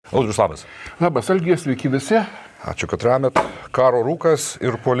Audrius, labas. Labas, Algis, sveiki visi. Ačiū, kad ramėt. Karo rūkas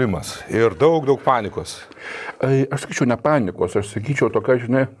ir puolimas. Ir daug panikos. Aš sakyčiau, ne panikos, aš sakyčiau tokia,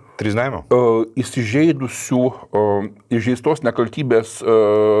 žinai, Triznavimo. Įsižeidusių, įžeistos nekaltybės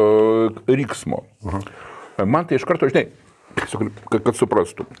riksmo. Man tai iš karto, žinai, kad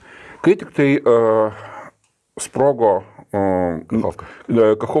suprastų. Kai tik tai sprogo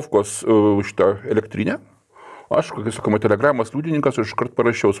Kachovkos šitą elektrinę, aš, kai sakoma, telegramas liudininkas, aš iškart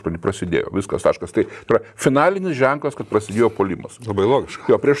parašiau, prasidėjo, viskas, taškas. Tai yra finalinis ženklas, kad prasidėjo puolimas. Labai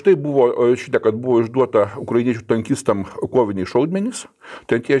logiška. Jo, prieš tai buvo šitą, kad buvo išduota ukrainiečių tankistam koviniai šaudmenys,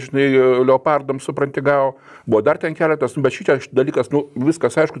 ten tie, žinai, leopardams supranti gavo, buvo dar ten keletas, bet šitas dalykas,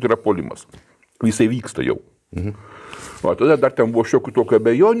 viskas aišku, tai yra puolimas. Visai vyksta jau. O tada dar ten buvo šiokių tokių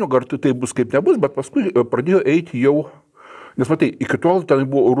abejonių, ar tai bus kaip nebus, bet paskui pradėjo eiti jau. Nes matai, iki tol ten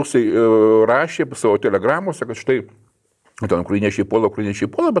buvo rusai rašė savo telegramuose, kad štai ten ukrainiečiai puola,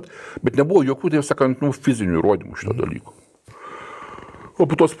 bet nebuvo jokių, taip sakant, fizinių įrodymų šito dalyko. O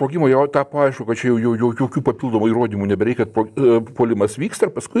po to sprogimo jau tapo aišku, kad čia jau jokių papildomų įrodymų nebereikia, kad puolimas vyksta.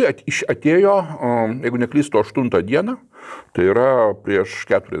 Ir paskui atėjo, jeigu neklystu, 8 dieną, tai yra prieš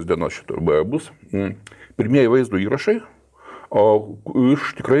 4 dienas šito bus, pirmieji vaizdo įrašai. O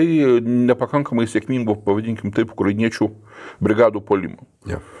iš tikrai nepakankamai sėkmingų, pavadinkim taip, ukrainiečių brigadų puolimų.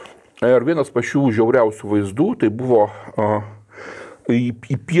 Yeah. Ir vienas pačių žiauriausių vaizdų, tai buvo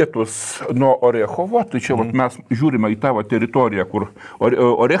į pietus nuo Orechovo, tai čia mes žiūrime į tavo teritoriją, kur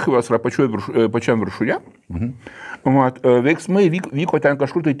Orechovas yra pačiam viršuje. Veiksmai vyko ten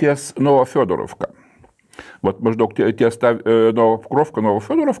kažkur tai ties Novofiodorovka. Maždaug ties Novofiodorovka,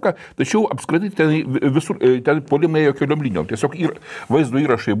 Novofiodorovka, tačiau apskritai ten puolimai ėjo keliom linijom. Tiesiog vaizdo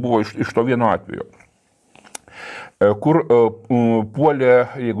įrašai buvo iš to vieno atvejo, kur puolė,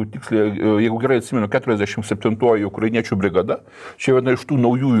 jeigu gerai atsimenu, 47-oji ukrainiečių brigada. Čia viena iš tų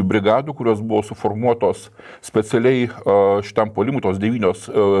naujųjų brigadų, kurios buvo suformuotos specialiai šitam puolimui, tos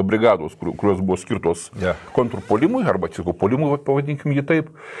 9 brigados, kurios buvo skirtos kontrpuolimui, arba puolimui, pavadinkim jį taip,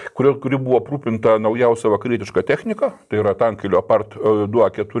 kuri buvo aprūpinta naujausia vakarietiška technika, tai yra tankai Leopard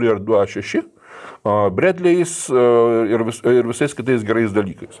 2A4 ir 2A6, Bredliais ir visais kitais gerais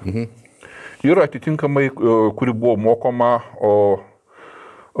dalykais. Ir atitinkamai, kuri buvo mokoma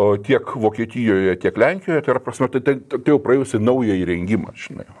tiek Vokietijoje, tiek Lenkijoje, tai yra prasme, tai jau praėjusi naują įrengimą,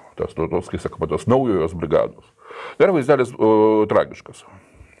 žinai, kai sakoma, tos naujojos brigados. Dar vaizdelis tragiškas.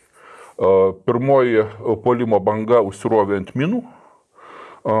 Pirmoji puolimo banga užsirovė ant minų.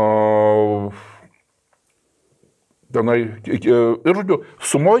 Ir, žodžiu,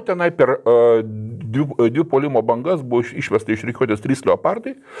 sumoj tenai per dvi puolimo bangas buvo išvesta iš rikiuotės 3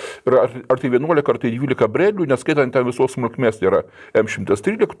 leopardai, ir ar tai 11, ar tai 12 bredlių, neskaitant ten visos smulkmės, tai yra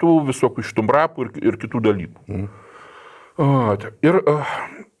M113, visokių štumrapų ir kitų dalykų. Ir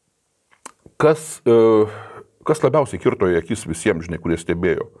kas labiausiai kirto į akis visiems, žinai, kurie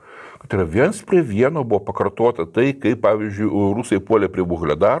stebėjo, kad yra viens prie vieno buvo pakartota tai, kaip, pavyzdžiui, rusai puolė prie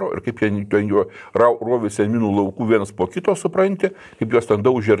Buhledaro ir kaip jie jo rovėsi ant minų laukų vienas po kito, supranti, kaip juos ten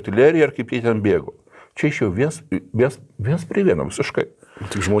daužė artilerija ir kaip jie ten bėgo. Čia išėjo viens prie vieno visiškai.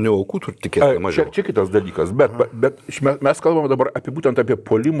 Tik žmonių aukų turi tikėti mažiau. Čia kitas dalykas, bet mes kalbame dabar būtent apie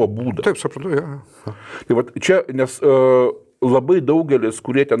puolimo būdą. Taip, suprantu, ja. Tai va, čia, nes labai daugelis,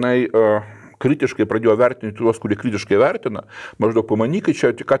 kurie tenai kritiškai pradėjo vertinti tuos, kurie kritiškai vertina, maždaug pamanykai, čia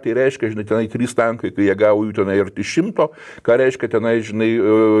ką tai reiškia, žinai, tenai 3 tankai, kai jie gavo jų tenai arti 100, ką reiškia tenai, žinai,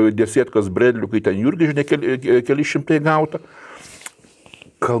 desietkas bredlių, kai ten irgi, žinai, keli šimtai gauta.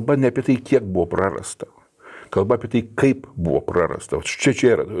 Kalba ne apie tai, kiek buvo prarasta. Kalba apie tai, kaip buvo prarasta. Čia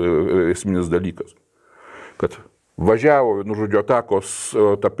yra esminis dalykas. Kad važiavo, žodžiu, atakos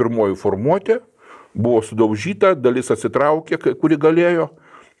ta pirmoji formuotė, buvo sudaužyta, dalis atsitraukė, kuri galėjo.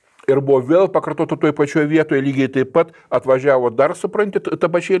 Ir buvo vėl pakartota toje pačioje vietoje, lygiai taip pat atvažiavo dar, supranti,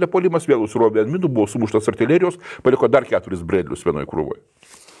 tabačėlė puolimas, vėl užsirovė ant minų, buvo sumuštas artilerijos, paliko dar 4 bredlius vienoje krūvoje.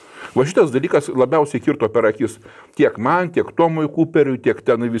 Va šitas dalykas labiausiai kirto per akis tiek man, tiek Tomui Kuperiui, tiek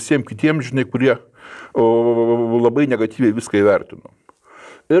ten visiems kitiems, žinai, kurie labai negatyviai viską įvertino.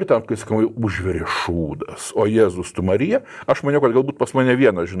 Ir ten, kai sakoma, užverė šūdas. O Jėzus tu Marija, aš maniau, kad galbūt pas mane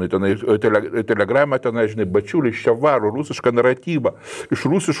vieną, žinai, tenai telegramą, tenai, žinai, Bačiulis čia varo rusišką naratyvą, iš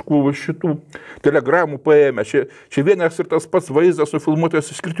rusiškų šitų telegramų paėmė. Čia vienas ir tas pats vaizdas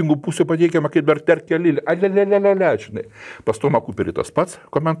nufilmuotas iš skirtingų pusių pateikiama, kaip dar terkelį. Alelelelele, žinai. Pas Tomą Kuperį tas pats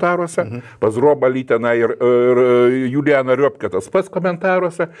komentaruose, pas Robalį tenai ir Julianą Riopkę tas pats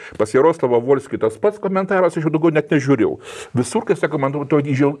komentaruose, pas Jaroslavą Volskį tas pats komentaruose, aš jau daugiau net nežiūrėjau. Visur, kai sakoma, to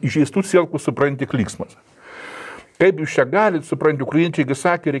įžeistų sielkų supranti klyksmas. Kaip jūs čia galit, supranti, ukrainiečiai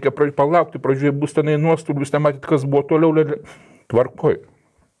sakė, reikia palaukti, pradžioje bus tenai nuostolių, jūs nematyt, kas buvo toliau, tvarkoj.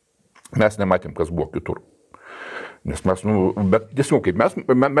 mes nematėm, kas buvo kitur. Nes mes, bet tiesiog kaip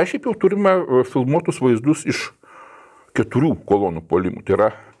mes šiaip jau turime filmuotus vaizdus iš 4 kolonų puolimų. Tai yra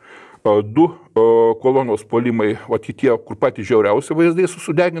 2 kolonos puolimai, o tie, kur patys žiauriausi vaizdai su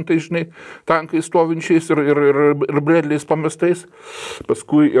sudegintais, žinai, tankais stovinčiais ir bredliais pamestais.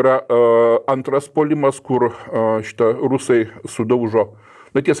 Paskui yra antras puolimas, kur šitą rusai sudaužo,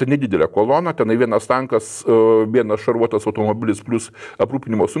 bet tiesa, nedidelė kolona, tenai vienas tankas, vienas šarvuotas automobilis plus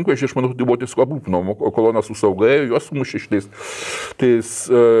aprūpinimo sunkvežiai, aš manau, tai buvo tiesiog aprūpinimo kolona su saugai, juos sumušė šitais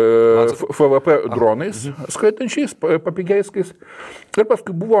FVP dronais skaitančiais, papigeiskais. Ir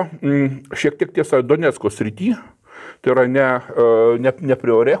paskui buvo šiek tiek tiesa Donecko srity, tai yra ne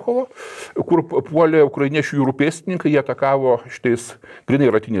prie Orechovo, kur puolė ukrainiečių jūrų pėstininkai, jie atakavo šitais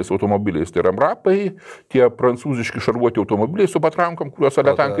grinai ratiniais automobiliais. Tai yra mrapai, tie prancūziški šarvuoti automobiliai su patrankom, kuriuos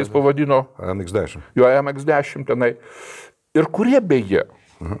aletankais pavadino. MX-10. Jo, MX-10 tenai. Ir kurie beje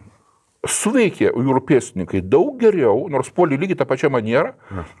suveikė jūrų pėstininkai daug geriau, nors puolė lygiai tą pačią manierą,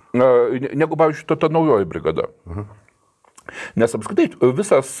 negu, pavyzdžiui, ta naujoji brigada. Nes apskritai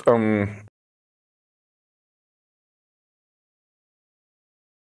visas